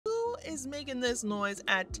is making this noise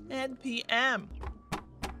at 10 p.m.?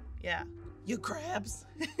 Yeah, you crabs.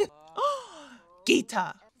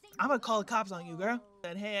 Gita, I'm gonna call the cops on you, girl.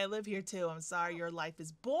 And hey, I live here too. I'm sorry your life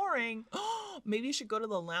is boring. Maybe you should go to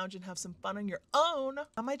the lounge and have some fun on your own.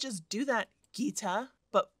 I might just do that, Gita.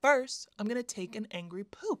 But first, I'm gonna take an angry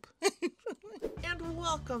poop. And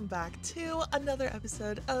welcome back to another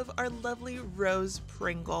episode of our lovely Rose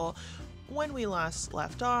Pringle. When we last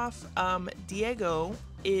left off, Diego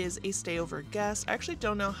is a stayover guest. I actually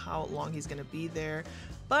don't know how long he's gonna be there,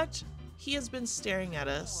 but he has been staring at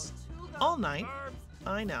us all night.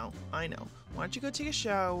 I know. Why don't you go take a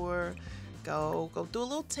shower, go do a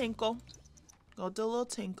little tinkle. Go do a little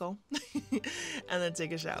tinkle and then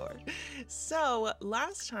take a shower. So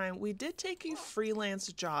last time we did take a freelance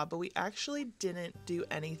job, but we actually didn't do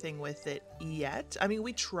anything with it yet. I mean,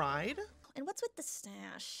 we tried. And what's with the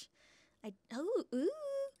stash? Ooh.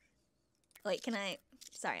 Wait,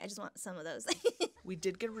 sorry, I just want some of those. We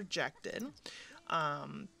did get rejected,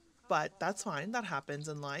 but that's fine. That happens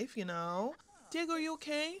in life, you know. Diego, are you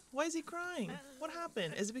okay? Why is he crying? What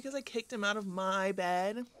happened? Is it because I kicked him out of my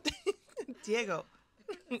bed? Diego,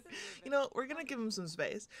 you know, we're gonna give him some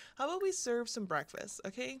space. How about we serve some breakfast,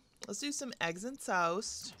 okay? Let's do some eggs and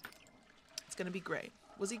toast. It's gonna be great.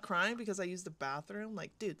 Was he crying because I used the bathroom?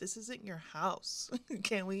 Like, dude, this isn't your house.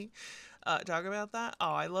 Can we talk about that?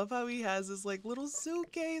 Oh, I love how he has this like little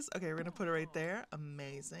suitcase. Okay, we're gonna put it right there.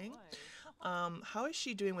 Amazing. How is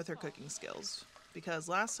she doing with her cooking skills? Because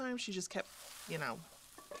last time she just kept, you know,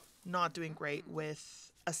 not doing great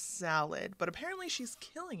with a salad, but apparently she's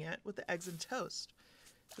killing it with the eggs and toast,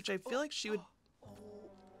 which I feel like she would.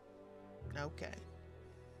 Okay,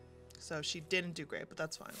 so she didn't do great, but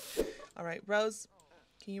that's fine. All right, Rose,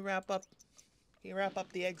 can you wrap up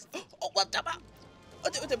the eggs? Oh, what the?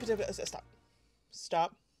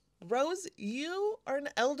 Stop, Rose, you are an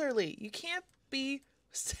elderly. You can't be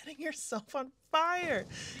setting yourself on fire.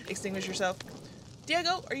 Extinguish yourself.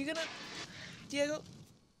 Diego, are you gonna? Diego,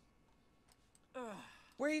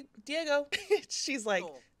 where are you? Diego. She's like,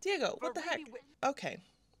 Diego, what the heck? Okay,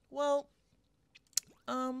 well,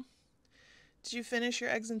 did you finish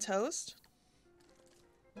your eggs and toast?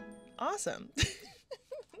 Awesome.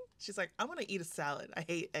 She's like, I'm gonna eat a salad. I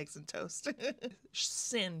hate eggs and toast.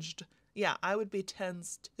 Singed. Yeah, I would be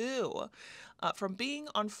tens too. From being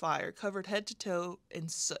on fire, covered head to toe in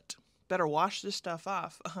soot. Better wash this stuff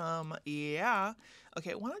off. Yeah.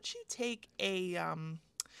 Okay, why don't you take a,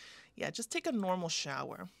 just take a normal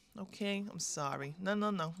shower. Okay, I'm sorry.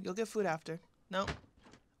 No. You'll get food after. No.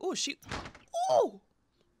 Oh, oh!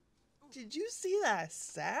 Did you see that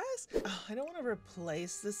sass? Oh, I don't want to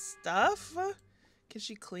replace this stuff. Can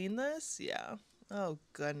she clean this? Yeah. Oh,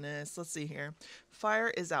 goodness. Let's see here. Fire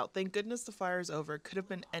is out. Thank goodness the fire is over. Could have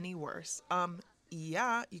been any worse.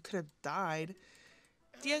 Yeah, you could have died.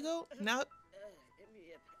 Diego, now...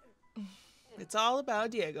 It's all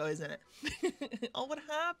about Diego, isn't it? Oh, what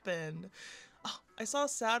happened? Oh, I saw a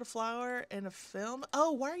sad flower in a film.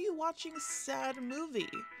 Oh, why are you watching a sad movie?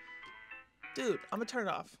 Dude, I'm gonna turn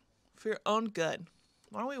it off. For your own good.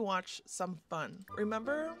 Why don't we watch some fun?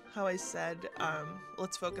 Remember how I said,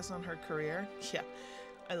 let's focus on her career? Yeah,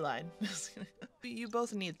 I lied. You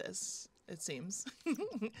both need this, it seems.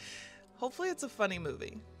 Hopefully it's a funny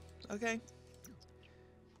movie, okay?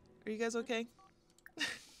 Are you guys okay?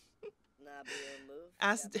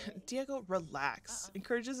 Ask Diego, relax.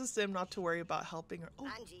 Encourages the sim not to worry about helping her.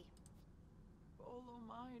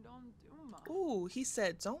 Oh, he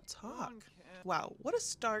said, don't talk. Wow, what a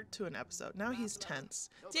start to an episode. Now he's tense.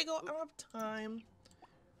 Diego, I don't have time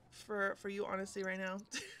for you honestly right now.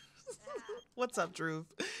 What's up, Drew?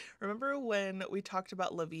 Remember when we talked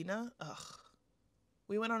about Lavina? Ugh.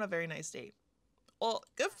 We went on a very nice date. Well,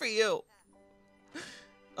 good for you.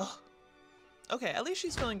 Ugh. Okay, at least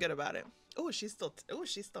she's feeling good about it. Oh, she's still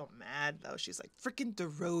mad though. She's like, freaking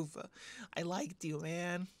Darova. I liked you,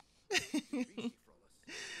 man.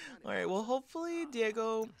 All right, well, hopefully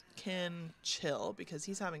Diego can chill because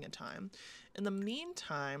he's having a time. In the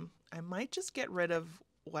meantime, I might just get rid of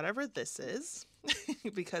whatever this is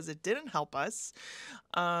because it didn't help us.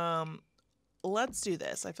 Let's do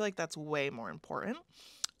this. I feel like that's way more important.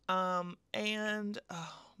 And,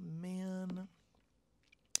 oh, man.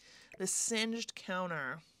 The singed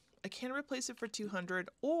counter. I can replace it for 200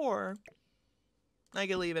 or I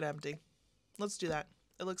can leave it empty. Let's do that.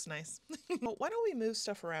 It looks nice. But why don't we move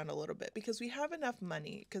stuff around a little bit? Because we have enough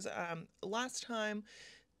money. Because last time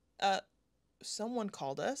someone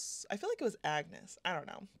called us. I feel like it was Agnes. I don't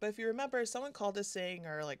know. But if you remember, someone called us saying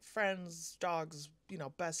our like friends, dogs, you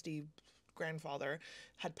know, bestie, grandfather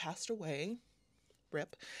had passed away.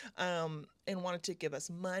 rip, and wanted to give us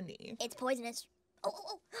money. It's poisonous.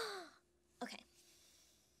 Oh. Okay.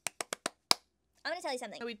 I'm gonna tell you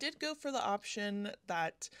something. We did go for the option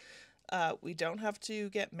that we don't have to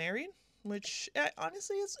get married, which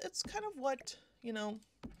honestly it's kind of what, you know,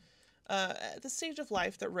 the stage of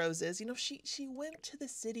life that Rose is. You know, she went to the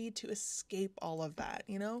city to escape all of that,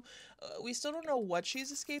 you know. We still don't know what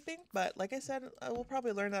she's escaping, but like I said, we'll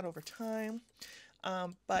probably learn that over time.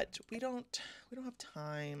 But we don't have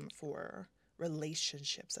time for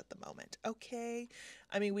relationships at the moment, okay?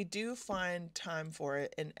 I mean, we do find time for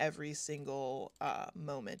it in every single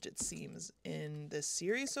moment, it seems, in this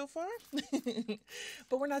series so far.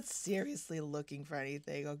 But we're not seriously looking for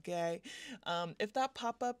anything, okay? If that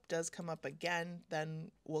pop-up does come up again,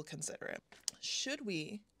 then we'll consider it. Should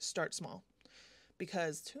we start small?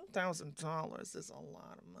 Because $2,000 is a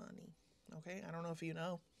lot of money, okay? I don't know if you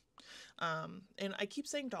know. And I keep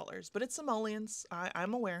saying dollars, but it's simoleons.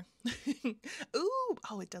 I'm aware. Ooh,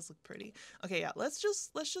 oh, it does look pretty. Okay, yeah, let's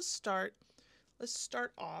just start. Let's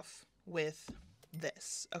start off with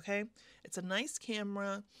this, okay? It's a nice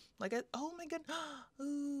camera. Like oh my god.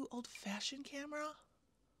 Ooh, old-fashioned camera.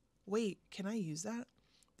 Wait, can I use that?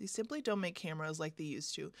 They simply don't make cameras like they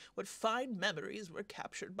used to. What fine memories were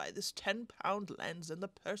captured by this 10-pound lens and the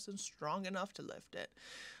person strong enough to lift it.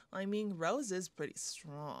 I mean, Rose is pretty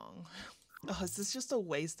strong. Oh, is this just a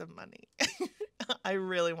waste of money? I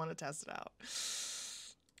really want to test it out.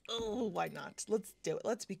 Oh, why not? Let's do it.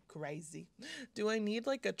 Let's be crazy. Do I need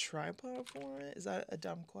like a tripod for it? Is that a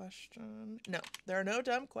dumb question? No, there are no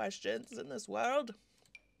dumb questions in this world.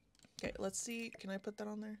 Okay, let's see. Can I put that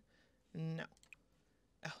on there? No.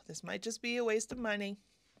 Oh, this might just be a waste of money.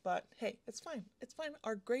 But hey, it's fine. It's fine.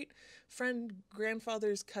 Our great friend,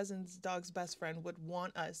 grandfather's cousin's dog's best friend would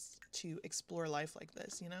want us to explore life like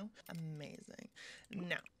this, you know? Amazing.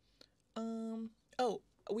 Now, oh,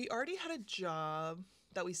 we already had a job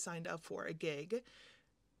that we signed up for, a gig,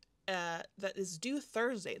 that is due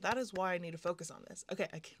Thursday. That is why I need to focus on this. Okay,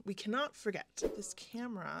 we cannot forget. This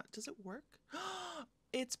camera, does it work?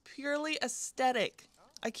 It's purely aesthetic.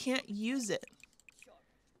 I can't use it.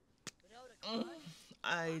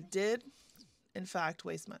 I did, in fact,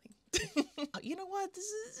 waste money. You know what? This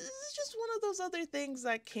is just one of those other things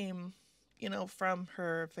that came, you know, from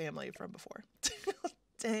her family from before.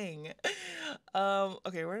 Dang.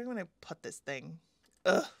 Okay, where am I going to put this thing?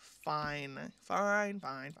 Ugh, fine.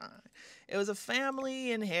 It was a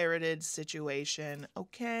family inherited situation,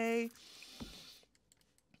 okay?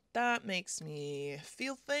 That makes me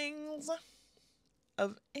feel things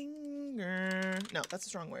of anger. No, that's a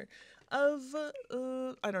strong word.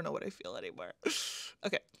 I don't know what I feel anymore.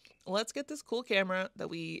 Okay, let's get this cool camera that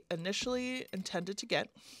we initially intended to get,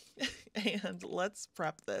 and let's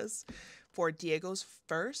prep this for Diego's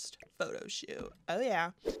first photo shoot. Oh yeah.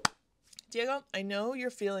 Diego, I know you're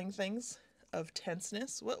feeling things of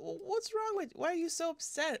tenseness. What's wrong with you? Why are you so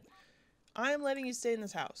upset? I am letting you stay in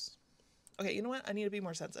this house. Okay, you know what? I need to be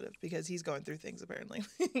more sensitive because he's going through things apparently.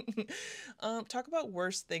 Talk about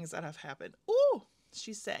worse things that have happened. Ooh!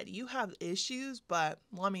 She said, you have issues, but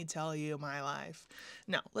let me tell you my life.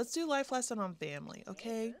 Now, let's do life lesson on family,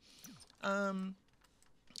 okay? I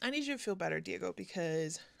need you to feel better, Diego,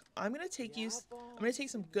 because I'm going to take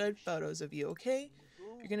some good photos of you, okay?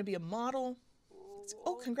 You're going to be a model.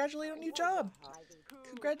 Oh, congratulations on your new job.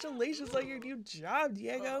 Congratulations on your new job,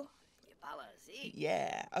 Diego.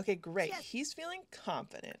 Yeah. Okay, great. He's feeling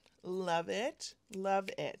confident. Love it. Love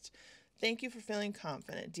it. Thank you for feeling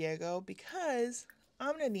confident, Diego, because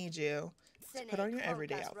I'm going to need you to put on your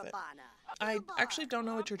everyday outfit. I actually don't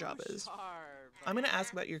know what your job is. I'm going to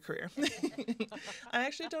ask about your career. I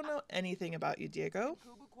actually don't know anything about you, Diego,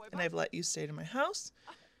 and I've let you stay to my house.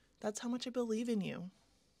 That's how much I believe in you.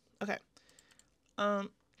 Okay.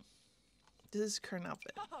 This is his current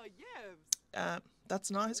outfit. That's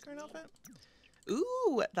not his current outfit?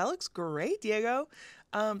 Ooh, that looks great, Diego.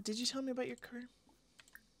 Did you tell me about your career?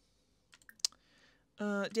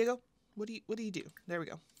 Diego, what do you do? There we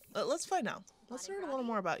go. Let's find out. Let's learn a little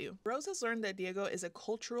more about you. Rose has learned that Diego is a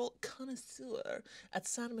cultural connoisseur at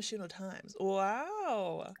San Machino Times.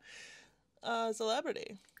 Wow.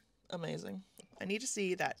 Celebrity. Amazing. I need to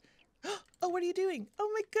see that. Oh, what are you doing?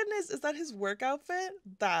 Oh my goodness. Is that his work outfit?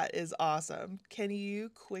 That is awesome. Can you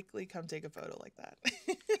quickly come take a photo like that?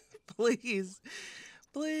 Please.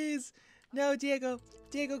 Please. No, Diego.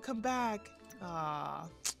 Diego, come back. Ah.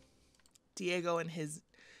 Diego and his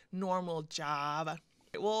normal job.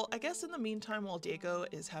 Well, I guess in the meantime, while Diego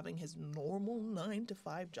is having his normal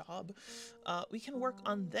 9-to-5 job, we can work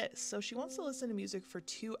on this. So she wants to listen to music for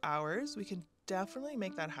 2 hours. We can definitely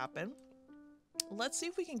make that happen. let's see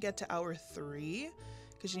if we can get to hour 3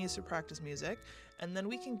 because she needs to practice music. And then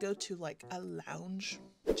we can go to like a lounge.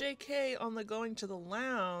 JK on the going to the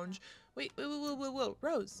lounge. Wait, whoa.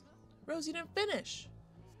 Rose, you didn't finish.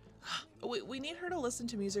 We need her to listen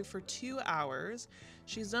to music for 2 hours.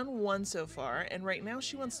 She's done 1 so far, and right now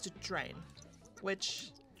she wants to train.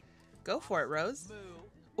 Which, go for it, Rose.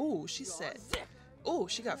 Oh, she said. Oh,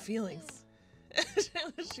 she got feelings.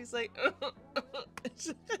 She's like,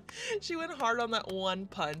 she went hard on that 1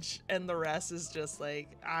 punch, and the rest is just like,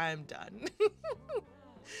 I'm done.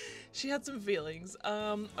 She had some feelings.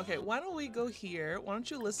 Okay, why don't we go here? Why don't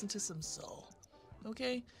you listen to some soul?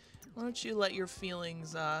 Okay? Why don't you let your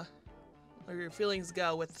feelings,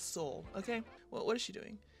 go with the soul, okay? Well, what is she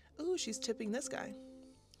doing? Ooh, she's tipping this guy.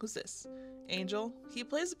 Who's this? Angel. He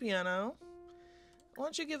plays the piano. Why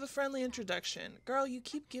don't you give a friendly introduction? Girl, you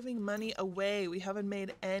keep giving money away. We haven't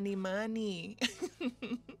made any money.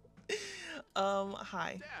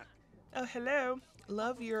 Hi. Oh, hello.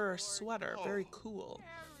 Love your sweater. Very cool.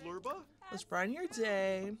 Let's brighten your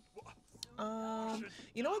day.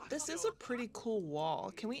 You know what? This is a pretty cool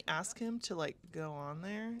wall. Can we ask him to, like, go on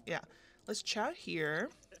there? Yeah. Let's chat here.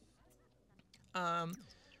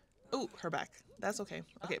 Oh, her back. That's okay.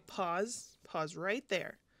 Okay, pause. Pause right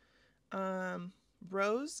there.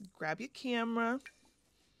 Rose, grab your camera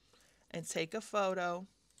and take a photo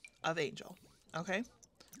of Angel. Okay?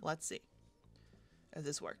 Let's see if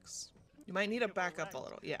this works. You might need to back up a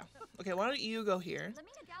little. Yeah. Okay, why don't you go here?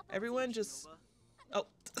 Everyone just... Oh,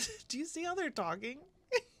 do you see how they're talking?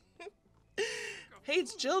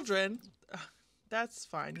 Hates children. That's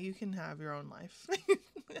fine. You can have your own life.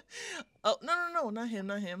 Oh, no, not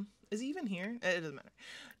him. Is he even here? It doesn't matter.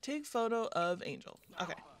 Take photo of Angel.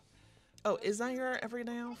 Okay. Oh, is that your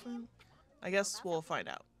everyday outfit? I guess we'll find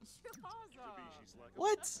out.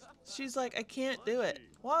 What? She's like, I can't do it.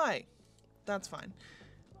 Why? That's fine.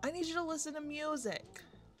 I need you to listen to music.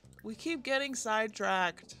 We keep getting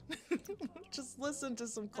sidetracked. Just listen to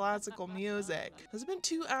some classical music. Has it been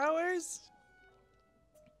 2 hours?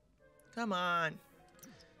 Come on.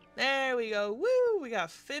 There we go. Woo! We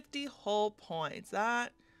got 50 whole points.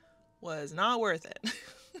 That was not worth it.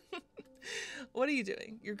 What are you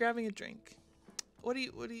doing? You're grabbing a drink. What do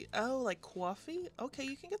you, oh, like coffee? Okay,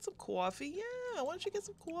 you can get some coffee. Yeah, why don't you get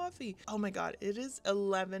some coffee? Oh my God, it is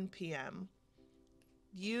 11 p.m.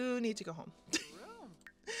 You need to go home.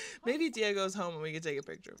 Maybe Diego's home and we can take a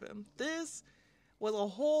picture of him. This was a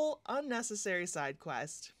whole unnecessary side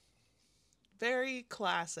quest. Very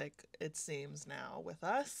classic, it seems now with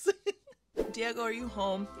us. Diego, are you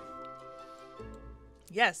home?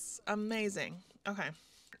 Yes, amazing. Okay.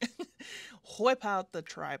 Whip out the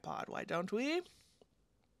tripod, why don't we?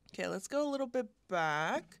 Okay, let's go a little bit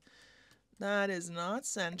back. That is not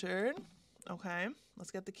centered. Okay,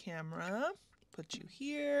 let's get the camera. Put you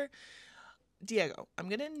here. Diego, I'm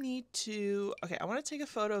gonna need to... Okay, I want to take a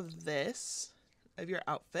photo of this, of your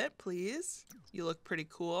outfit, please. You look pretty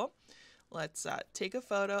cool. Let's take a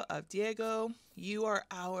photo of Diego. You are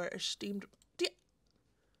our esteemed...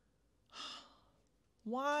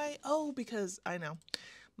 Why? Oh, because I know.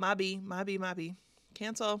 Mabi.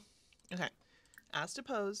 Cancel. Okay. Asked to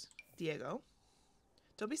pose. Diego.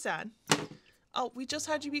 Don't be sad. Oh, we just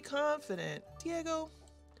had you be confident. Diego.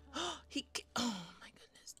 Oh my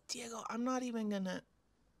goodness. Diego, I'm not even gonna...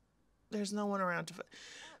 There's no one around to...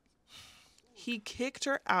 He kicked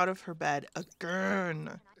her out of her bed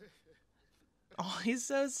again. Oh, he's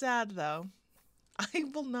so sad though. I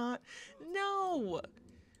will not... No!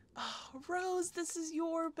 Oh, Rose, this is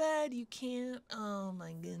your bed. You can't... Oh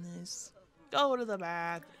my goodness. Go to the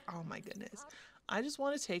bath. Oh my goodness. I just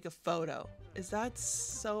want to take a photo. Is that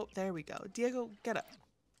so... There we go. Diego, get up.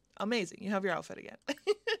 Amazing. You have your outfit again.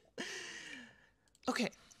 Okay.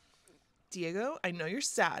 Diego, I know you're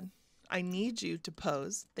sad. I need you to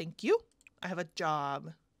pose. Thank you. I have a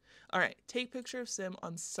job. All right. Take picture of Sim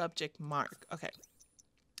on subject mark. Okay.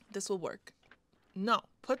 This will work. No.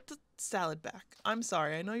 Put the salad back. I'm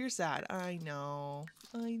sorry. I know you're sad. I know.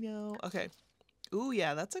 Okay. Ooh,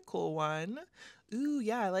 yeah. That's a cool one. Ooh,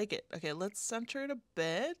 yeah. I like it. Okay. Let's center it a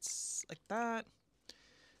bit. Like that.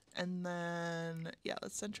 And then, yeah.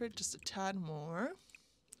 Let's center it just a tad more.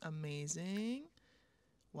 Amazing.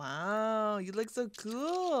 Wow. You look so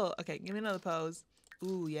cool. Okay. Give me another pose.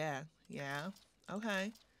 Ooh, yeah. Yeah.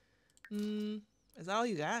 Okay. Is that all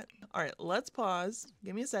you got? All right. Let's pause.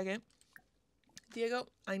 Give me a second. Diego,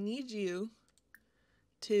 I need you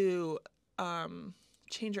to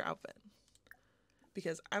change your outfit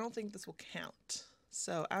because I don't think this will count.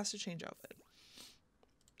 So ask to change outfit.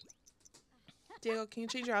 Diego, can you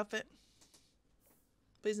change your outfit?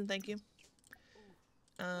 Please and thank you.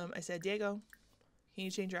 I said, Diego, Can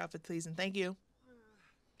you change your outfit, please? And thank you.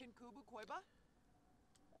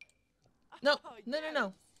 No, no, no,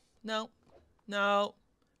 no. No, no.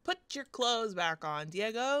 Put your clothes back on,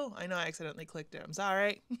 Diego. I know I accidentally clicked it. I'm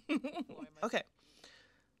sorry. Okay.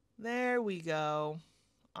 There we go.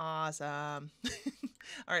 Awesome.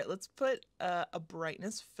 All right, let's put a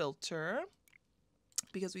brightness filter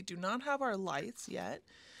because we do not have our lights yet.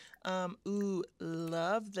 Ooh,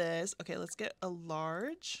 love this. Okay, let's get a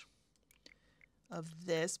large of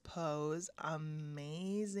this pose.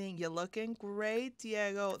 Amazing. You're looking great,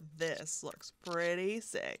 Diego. This looks pretty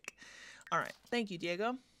sick. All right, thank you,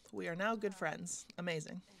 Diego. We are now good friends.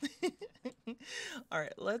 Amazing. All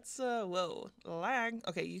right, let's, whoa, lag.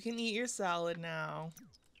 Okay, you can eat your salad now.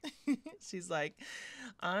 She's like,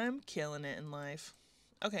 I'm killing it in life.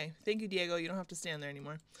 Okay, thank you, Diego. You don't have to stand there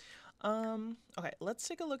anymore. Okay, let's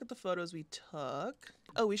take a look at the photos we took.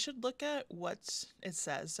 Oh, we should look at what it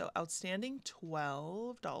says. So outstanding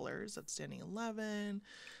 $12, outstanding 11,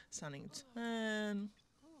 outstanding 10,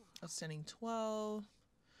 outstanding 12.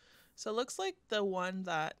 So it looks like the one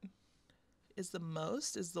that is the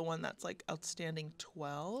most is the one that's like outstanding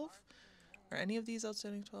 12. Are any of these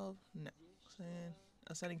outstanding 12? No.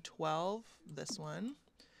 Outstanding 12, this one.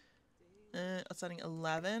 Outstanding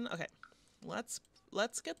 11. Okay, let's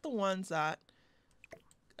get the ones that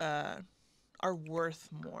are worth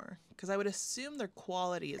more, because I would assume their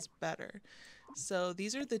quality is better. So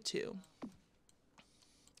these are the two.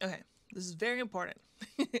 Okay, this is very important.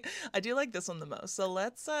 I do like this one the most. So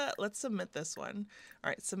let's submit this one. All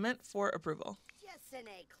right, submit for approval.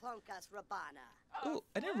 Ooh,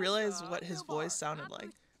 I didn't realize what his voice sounded like.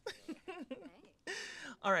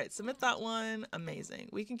 All right, submit that one. Amazing.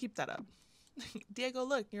 We can keep that up. Diego,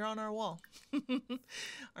 look, you're on our wall. All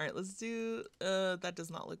right, let's do, that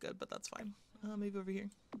does not look good, but that's fine. Maybe over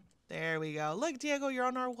here. There we go. Look, Diego, you're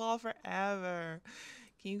on our wall forever.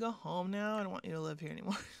 Can you go home now? I don't want you to live here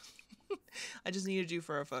anymore. I just needed you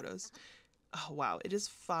for our photos. Oh, wow. It is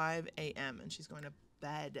 5 a.m. and she's going to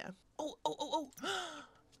bed. Oh, oh, oh, oh.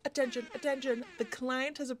 Attention, attention. The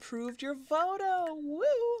client has approved your photo. Woo!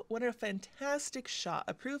 What a fantastic shot.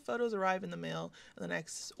 Approved photos arrive in the mail in the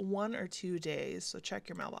next 1 or 2 days, so check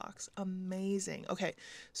your mailbox. Amazing. Okay,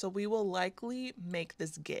 so we will likely make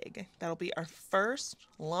this gig. That'll be our first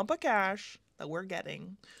lump of cash that we're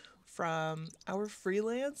getting from our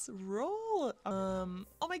freelance role. Oh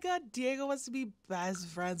my god, Diego wants to be best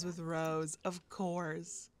friends with Rose. Of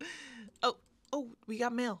course. Oh, we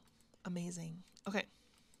got mail. Amazing. Okay.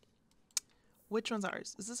 Which one's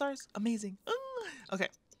ours? Is this ours? Amazing. Okay.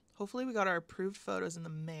 Hopefully we got our approved photos in the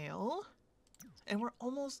mail. And we're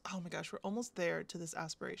almost, oh my gosh, we're almost there to this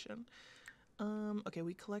aspiration. Okay,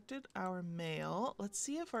 we collected our mail. Let's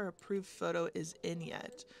see if our approved photo is in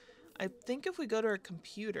yet. I think if we go to our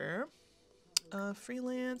computer,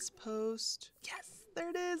 freelance post. Yes,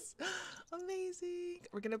 there it is. Amazing.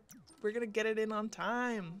 We're gonna get it in on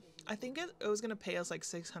time. I think it was gonna pay us like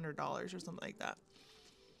 $600 or something like that.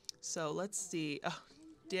 So let's see. Oh,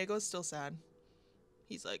 Diego's still sad.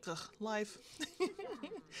 He's like, ugh, life.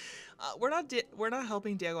 We're not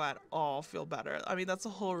helping Diego at all feel better. I mean, that's the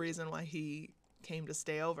whole reason why he came to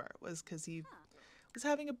stay over, was because he was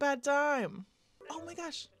having a bad time. Oh my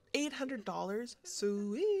gosh, $800.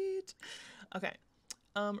 Sweet. Okay.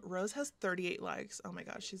 Rose has 38 likes. Oh my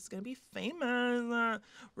gosh, she's gonna be famous.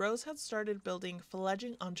 Rose had started building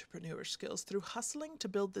fledgling entrepreneur skills through hustling to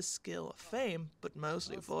build the skill of fame, but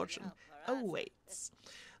mostly fortune awaits.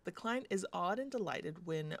 The client is awed and delighted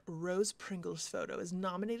when Rose Pringle's photo is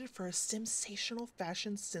nominated for a Sensational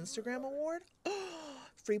Fashion Instagram Award.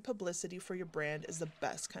 Free publicity for your brand is the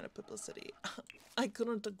best kind of publicity. I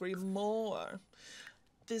couldn't agree more.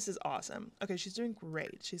 This is awesome. Okay, she's doing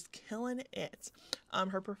great. She's killing it.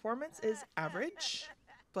 Her performance is average,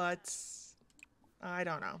 but I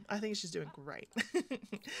don't know. I think she's doing great.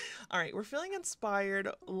 All right, we're feeling inspired.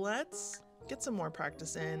 Let's get some more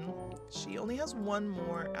practice in. She only has 1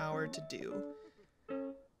 more hour to do.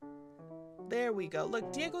 There we go.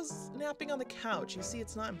 Look, Diego's napping on the couch. You see,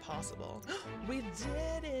 it's not impossible. We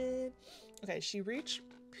did it. Okay, she reached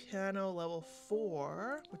piano level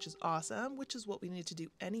 4, which is awesome, which is what we need to do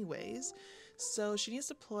anyways. So she needs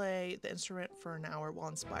to play the instrument for an hour while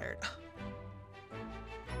inspired.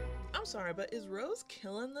 I'm sorry, but is Rose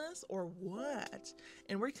killing this or what?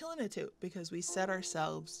 And we're killing it too, because we set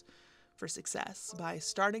ourselves for success by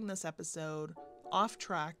starting this episode off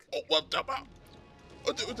track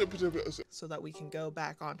so that we can go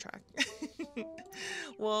back on track.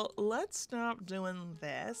 Well, let's stop doing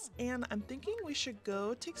this, and I'm thinking we should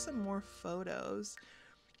go take some more photos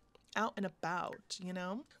out and about, you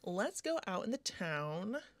know? Let's go out in the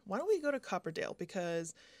town. why don't we go to Copperdale?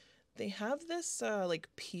 Because they have this like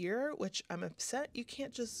pier, which I'm upset you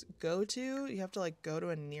can't just go to. You have to like go to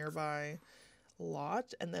a nearby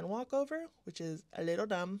lot and then walk over, which is a little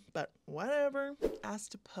dumb, but whatever.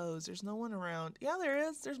 Asked to pose. There's no one around. Yeah, there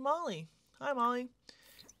is. There's Molly. Hi, Molly.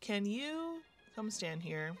 Can you come stand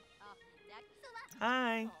here?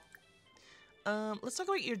 Hi. Let's talk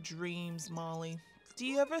about your dreams, Molly. Do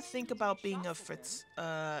you ever think about being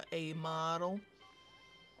a model?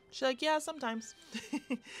 She's like, yeah, sometimes.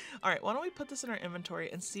 All right, why don't we put this in our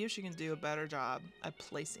inventory and see if she can do a better job at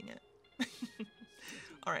placing it.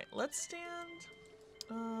 All right, let's stand.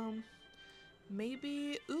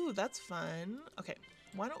 Maybe, ooh, that's fun. Okay,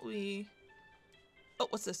 why don't we, oh,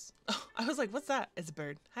 what's this? Oh, I was like, what's that? It's a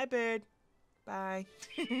bird. Hi, bird. Bye.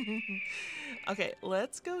 Okay,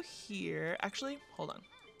 let's go here. Actually, hold on.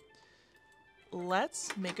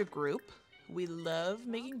 Let's make a group. We love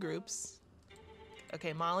making groups.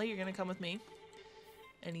 Okay, Molly, you're gonna come with me.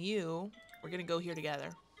 And we're gonna go here together.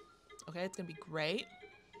 Okay, it's gonna be great.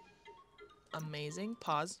 Amazing.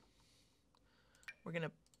 Pause. We're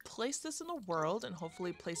gonna place this in the world and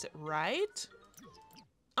hopefully place it right.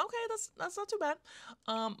 Okay, that's not too bad.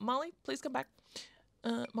 Molly, please come back.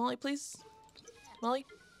 Molly, please. Molly,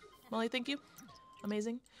 thank you.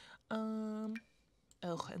 Amazing. Oh,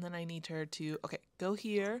 and then I need her to, okay, go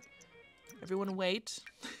here. Everyone wait.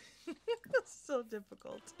 That's so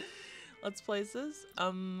difficult. Let's place this.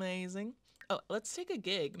 Amazing. Oh, let's take a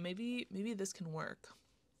gig. Maybe this can work.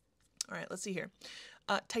 All right, let's see here.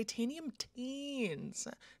 Titanium Teens.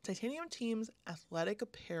 Titanium Teens athletic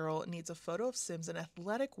apparel needs a photo of Sims in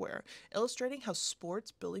athletic wear, illustrating how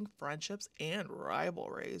sports building friendships and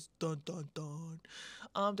rivalries. Dun dun dun.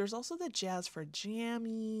 There's also the Jazz for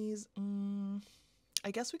Jammies.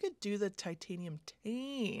 I guess we could do the Titanium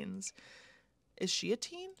Teens. Is she a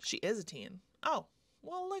teen? She is a teen. Oh,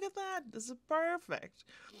 well, look at that. This is perfect.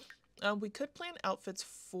 We could plan outfits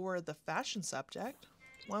for the fashion subject.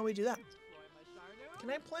 Why don't we do that? Can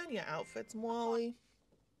I plan your outfits, Molly?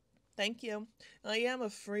 Thank you. I am a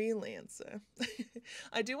freelancer.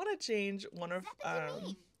 I do want to change one of,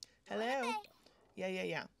 hello?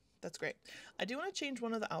 Yeah. That's great. I do want to change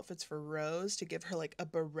one of the outfits for Rose to give her like a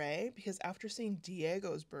beret, because after seeing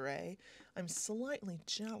Diego's beret, I'm slightly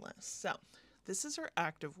jealous. So, this is her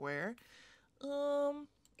activewear. I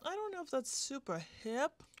don't know if that's super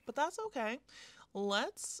hip, but that's okay.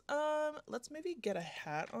 Let's maybe get a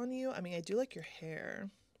hat on you. I mean, I do like your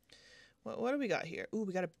hair. What do we got here? Ooh,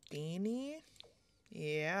 we got a beanie.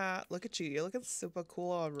 Yeah, look at you. You're looking super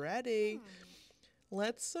cool already.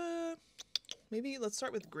 Let's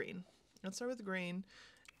start with green. Let's start with green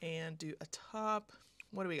and do a top.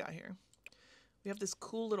 What do we got here? We have this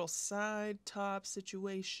cool little side top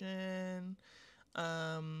situation.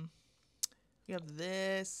 We have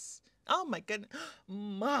this. Oh my goodness.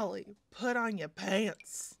 Molly, put on your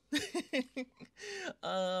pants.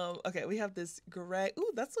 Okay, we have this gray.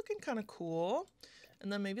 Ooh, that's looking kind of cool.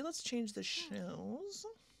 And then maybe let's change the shoes.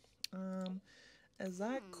 Is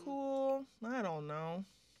that cool? I don't know.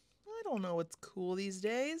 I don't know what's cool these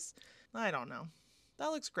days. I don't know. That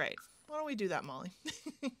looks great. Why don't we do that, Molly?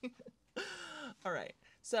 All right.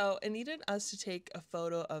 So it needed us to take a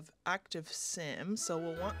photo of active sim. So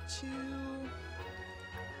we'll want to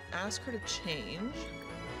ask her to change.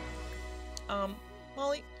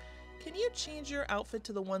 Molly, can you change your outfit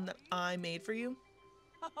to the one that I made for you?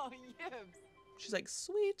 Oh, yes. She's like,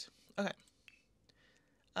 sweet. Okay.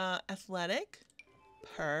 Athletic.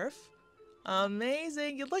 Perf.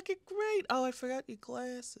 Amazing. You're looking great. Oh, I forgot your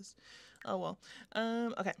glasses. Oh, well.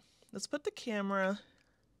 Okay. Let's put the camera.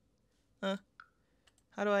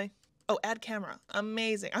 How do I? Oh, add camera.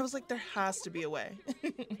 Amazing. I was like, there has to be a way.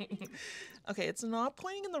 Okay, it's not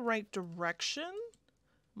pointing in the right direction.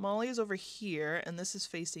 Molly is over here, and this is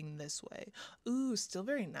facing this way. Ooh, still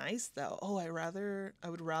very nice, though. Oh, I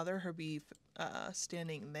would rather her be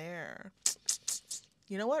standing there.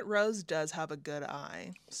 You know what? Rose does have a good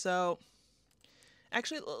eye. So,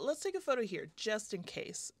 actually, let's take a photo here, just in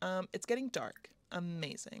case. It's getting dark.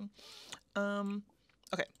 Amazing.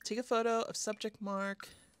 Okay, take a photo of subject mark.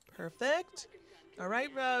 Perfect. All right,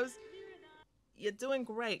 Rose. You're doing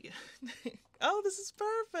great. Oh, this is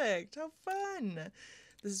perfect. How fun.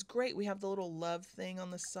 This is great. We have the little love thing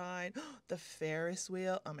on the side. The Ferris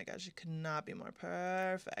wheel. Oh my gosh, it could not be more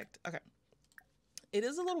perfect. Okay. It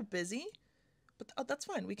is a little busy, but that's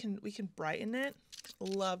fine. We can brighten it.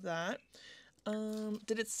 Love that.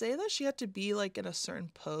 Did it say that she had to be like in a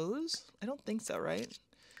certain pose? I don't think so, right?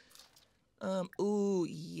 Ooh,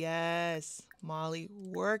 yes. Molly,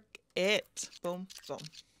 work it. Boom, boom.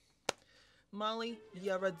 Molly,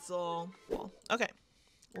 you're a doll. Okay,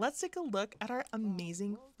 let's take a look at our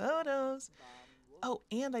amazing photos. Oh,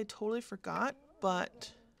 and I totally forgot,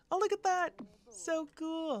 but oh, look at that. So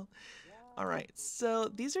cool. All right, so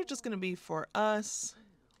these are just gonna be for us.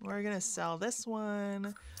 We're gonna sell this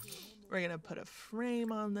one. We're gonna put a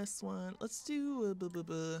frame on this one. Let's do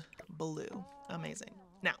blue. Amazing.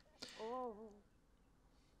 Now, are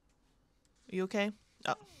you okay?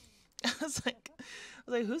 Oh, I was like,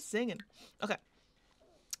 who's singing? Okay.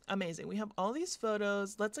 Amazing. We have all these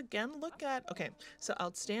photos. Let's again look at, okay, so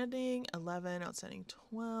outstanding 11, outstanding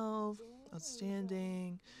 12,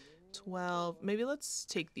 outstanding 12. Maybe let's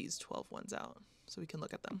take these 12 ones out so we can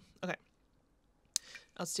look at them. Okay.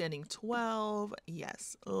 Outstanding 12.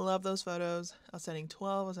 Yes. Love those photos. Outstanding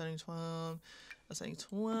 12, outstanding 12, outstanding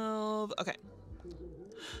 12. Okay.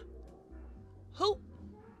 Who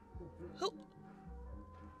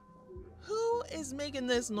is making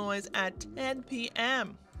this noise at 10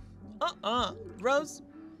 p.m.? Rose?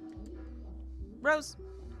 Rose,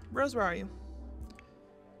 where are you?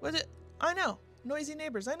 Was it? I know. Noisy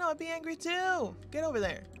neighbors. I know, I'd be angry too. Get over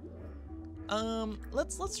there.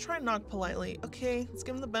 Let's try and knock politely. Okay, let's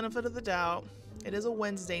give him the benefit of the doubt. It is a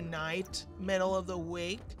Wednesday night, middle of the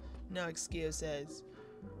week. No excuses.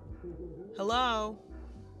 Hello?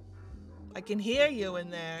 I can hear you in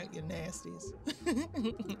there, you nasties.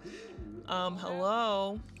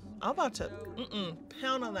 Hello? I'm about to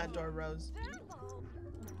pound on that door, Rose.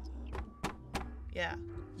 Yeah,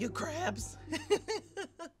 you crabs.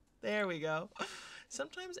 There we go.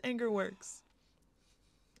 Sometimes anger works.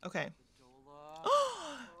 Okay.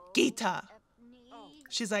 Gita.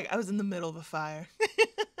 She's like, I was in the middle of a fire.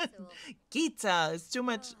 Gita, it's too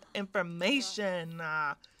much information.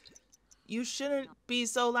 You shouldn't be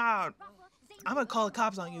so loud. I'm gonna call the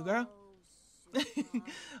cops on you, girl.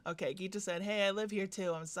 Okay, Gita said, hey, I live here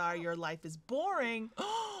too. I'm sorry your life is boring.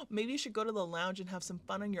 Maybe you should go to the lounge and have some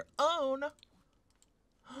fun on your own.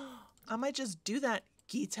 I might just do that,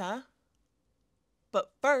 Gita.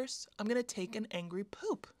 But first, I'm gonna take an angry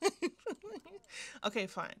poop. Okay,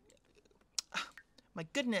 fine. My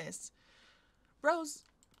goodness. Rose,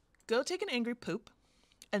 go take an angry poop.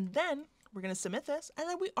 And then we're gonna submit this. And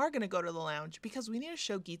then we are gonna go to the lounge because we need to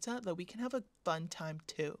show Gita that we can have a fun time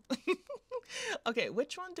too. Okay,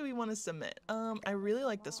 which one do we want to submit? I really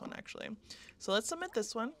like this one actually. So let's submit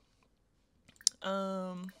this one.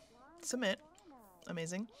 Submit.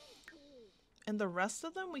 Amazing. And the rest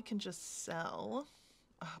of them we can just sell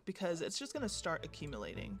because it's just gonna start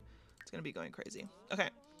accumulating. It's gonna be going crazy. Okay.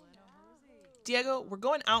 Diego, we're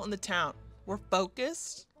going out in the town. We're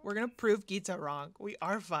focused. We're gonna prove Gita wrong. We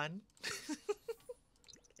are fun.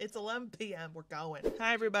 It's 11 p.m. We're going.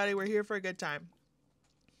 Hi everybody, we're here for a good time.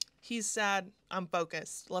 He's sad. I'm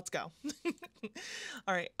focused. Let's go.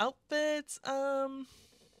 All right, outfits. I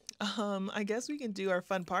guess we can do our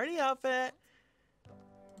fun party outfit.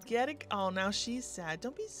 Get it. Oh, now she's sad.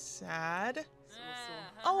 Don't be sad.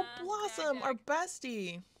 Oh, Blossom, our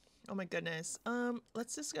bestie. Oh my goodness.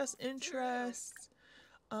 Let's discuss interests.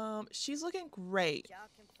 She's looking great.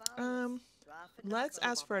 Let's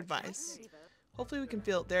ask for advice. Hopefully we can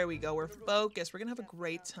feel, there we go. We're focused. We're gonna have a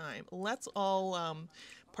great time. Let's all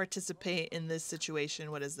participate in this situation.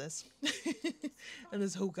 What is this? In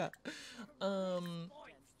this hookah. Oh,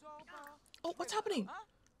 what's happening?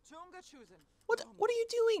 What are you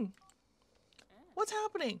doing? What's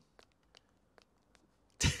happening?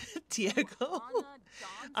 Diego?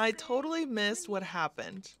 I totally missed what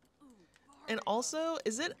happened. And also,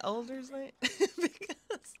 is it Elders Night?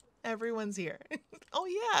 Because everyone's here. Oh,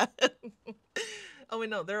 yeah. Oh, wait,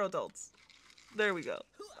 no, they're adults. There we go.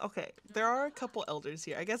 Okay, there are a couple elders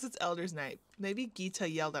here. I guess it's Elders Night. Maybe Gita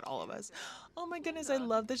yelled at all of us. Oh my goodness, I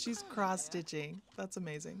love that she's cross-stitching. That's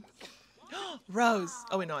amazing. Rose.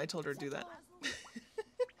 Oh, wait, no, I told her to do that.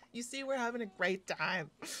 You see, we're having a great time.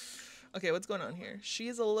 Okay, what's going on here? She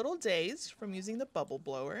is a little dazed from using the bubble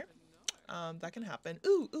blower. That can happen.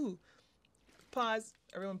 Ooh. Pause.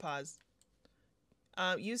 Everyone pause.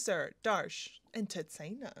 You, sir, Darsh, and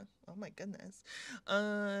Tetsina. Oh my goodness.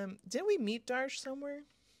 Didn't we meet Darsh somewhere?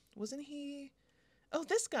 Wasn't he? Oh,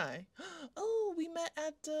 this guy. Oh, we met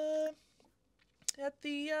at the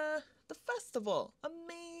festival.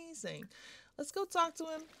 Amazing. Let's go talk to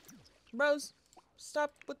him. Rose,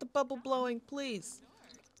 stop with the bubble blowing, please.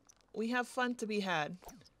 We have fun to be had.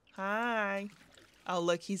 Hi. Oh,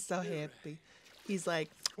 look, he's so happy. He's like,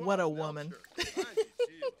 what a woman.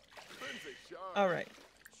 All right.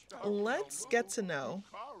 Let's get to know.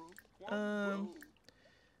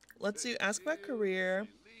 Let's do ask about career.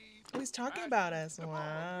 Oh, he's talking about us.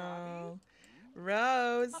 Wow.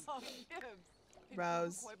 Rose.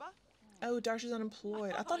 Rose. Oh, Darsh is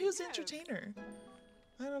unemployed. I thought he was an entertainer.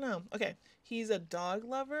 I don't know. Okay, he's a dog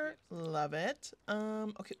lover. Love it.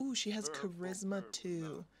 Okay. Ooh, she has charisma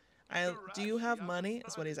too. Do you have money?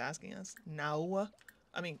 Is what he's asking us. No.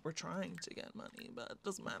 I mean, we're trying to get money, but it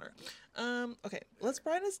doesn't matter. Okay, let's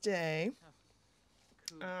brighten his day.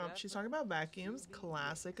 She's talking about vacuums.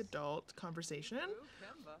 Classic adult conversation.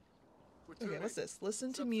 Okay, what's this?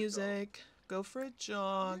 Listen to music. Go for a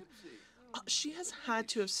jog. She has had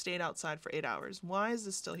to have stayed outside for 8 hours. Why is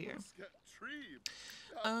this still here?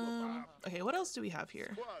 Okay, what else do we have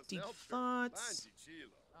here? Deep thoughts.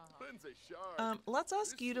 Let's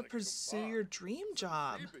ask you to pursue your dream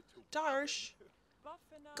job. Darsh,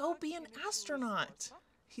 go be an astronaut.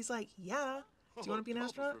 He's like, yeah. Do you want to be an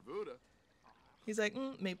astronaut? He's like,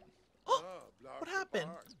 maybe. Oh, what happened?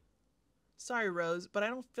 Sorry, Rose, but I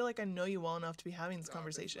don't feel like I know you well enough to be having this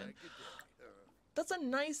conversation. That's a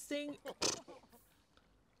nice thing.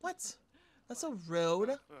 What? That's so rude.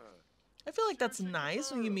 I feel like that's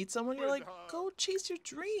nice when you meet someone, you're like, go chase your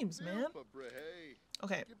dreams, man.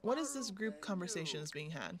 Okay, what is this group conversation that's being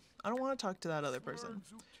had? I don't want to talk to that other person.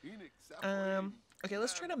 Okay,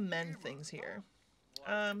 let's try to mend things here.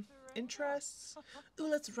 Interests. Ooh,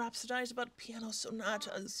 let's rhapsodize about piano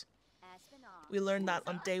sonatas. We learned that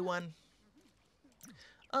on day 1.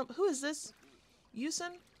 Who is this?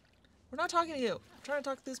 Yusin? We're not talking to you. I'm trying to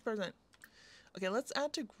talk to this person. Okay, let's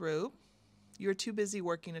add to group. You're too busy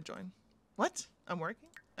working to join. What? I'm working?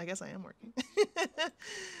 I guess I am working.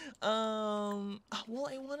 Well,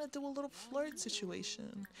 I want to do a little flirt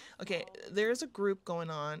situation. Okay, there's a group going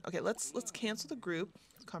on. Okay, let's cancel the group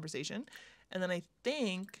conversation. And then I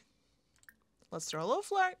think let's throw a little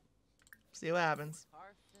flirt. See what happens.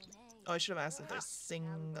 Oh, I should have asked if they're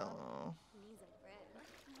single.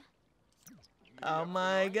 Oh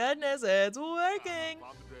my goodness, it's working.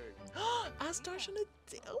 Ask Darsh on a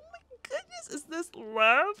date. Oh my goodness, is this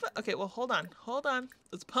love? Okay, well, hold on.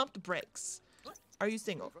 Let's pump the brakes. Are you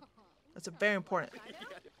single? That's a very important.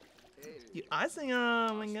 You are single.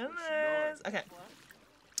 Oh my goodness. Okay.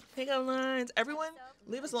 Pickup lines. Everyone,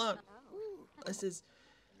 leave us alone. This is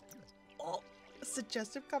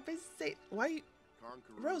suggestive conversation. Why are you,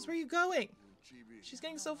 Rose? Where are you going? She's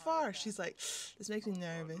getting so far. She's like, this makes me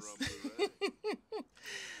nervous.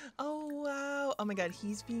 Oh wow. Oh my god,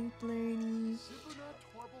 he's being flirty.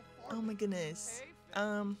 Oh my goodness.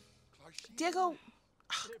 Diego,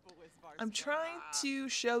 I'm trying to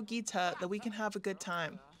show Gita that we can have a good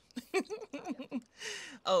time.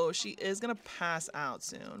 Oh, she is gonna pass out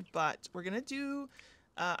soon, but we're gonna do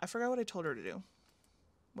I forgot what I told her to do.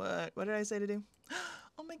 What did I say to do?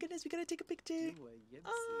 Oh my goodness, we gotta take a picture.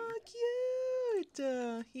 Oh,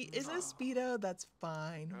 cute. He is in a Speedo. That's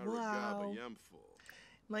fine. Wow.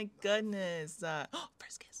 My goodness.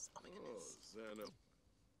 First kiss. Oh my goodness.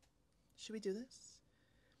 Should we do this?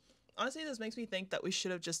 Honestly, this makes me think that we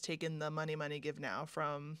should have just taken the money give now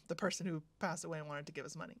from the person who passed away and wanted to give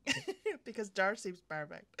us money. Because Darsh seems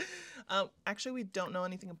perfect. Actually, we don't know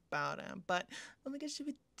anything about him. But, oh my gosh, should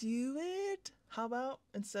we do it? How about,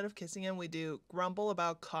 instead of kissing him, we do grumble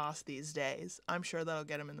about cost these days. I'm sure that'll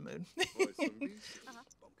get him in the mood.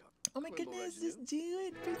 Oh my goodness, just do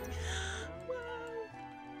it. Wow.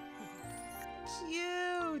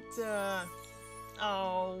 Cute.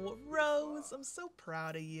 Oh, Rose, I'm so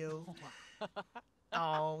proud of you.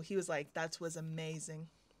 Oh, he was like, that was amazing.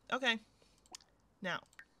 Okay. Now,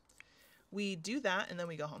 we do that and then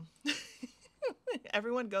we go home.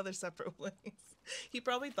 Everyone go their separate ways. He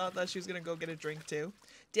probably thought that she was going to go get a drink too.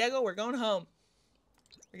 Diego, we're going home.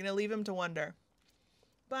 We're going to leave him to wonder.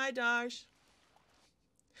 Bye, Darsh.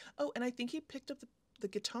 Oh, and I think he picked up the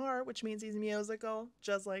guitar, which means he's musical,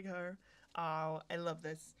 just like her. Oh, I love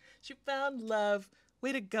this. She found love.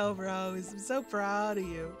 Way to go, Rose. I'm so proud of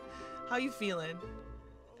you. How you feeling?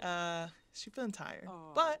 She's feeling tired.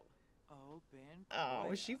 But,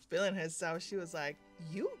 oh, she feeling herself. She was like,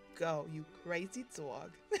 you go, you crazy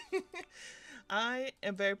dog. I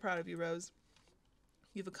am very proud of you, Rose.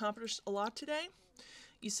 You've accomplished a lot today.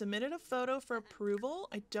 You submitted a photo for approval.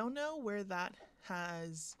 I don't know where that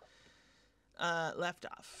has left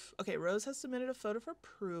off. Okay, Rose has submitted a photo for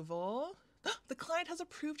approval. The client has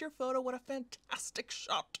approved your photo. What a fantastic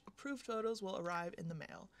shot. Approved photos will arrive in the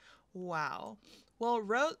mail. Wow. Well,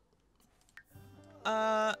 Rose...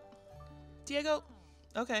 Diego...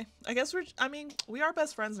 Okay, I guess we are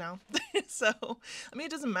best friends now. So, I mean,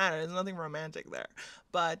 it doesn't matter. There's nothing romantic there.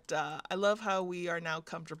 But I love how we are now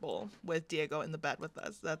comfortable with Diego in the bed with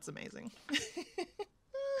us. That's amazing.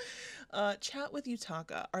 Chat with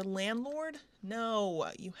Yutaka. Our landlord?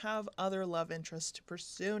 No, you have other love interests to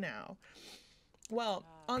pursue now. Well,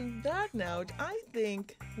 on that note, I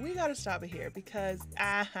think we gotta stop it here because,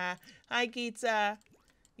 hi Gita.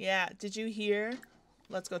 Yeah, did you hear?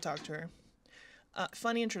 Let's go talk to her.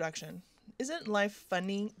 Funny introduction. Isn't life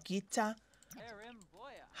funny, Gita?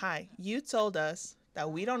 Hi, you told us that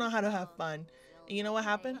we don't know how to have fun. And you know what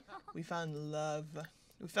happened? We found love.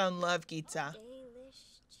 We found love, Gita.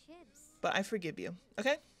 But I forgive you,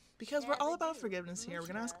 okay? Because we're all about forgiveness here. We're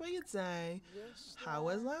gonna ask what you'd say. How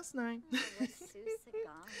was last night?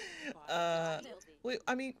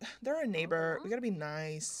 I mean, they're a neighbor. We gotta be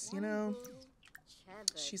nice, you know?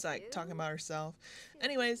 She's like talking about herself.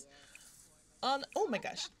 Anyways, oh my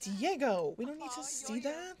gosh, Diego, we don't need to see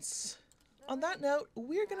that. On that note,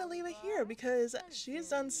 we're gonna leave it here because she's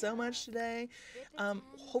done so much today.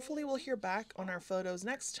 Hopefully we'll hear back on our photos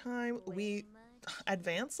next time. We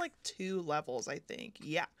advanced like 2 levels, I think.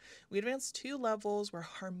 Yeah, we advanced 2 levels. We're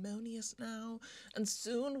harmonious now, and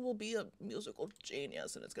soon we'll be a musical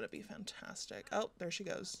genius, and it's gonna be fantastic. Oh, there she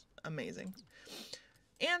goes. Amazing.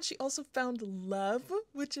 And she also found love,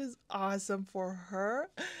 which is awesome for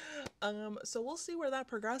her. So we'll see where that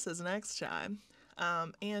progresses next time.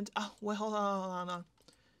 And oh, wait, hold on.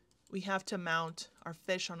 We have to mount our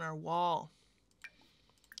fish on our wall.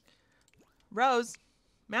 Rose,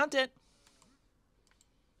 mount it.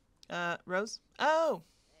 Rose? Oh,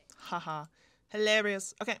 haha,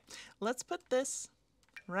 hilarious. Okay, let's put this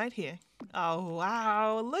right here. Oh,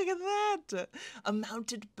 wow, look at that. A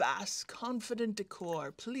mounted bass, confident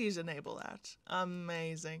decor. Please enable that.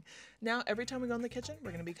 Amazing. Now, every time we go in the kitchen,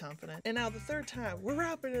 we're going to be confident. And now the 3rd time, we're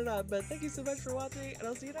wrapping it up. But thank you so much for watching, and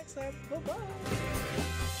I'll see you next time.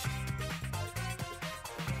 Bye-bye.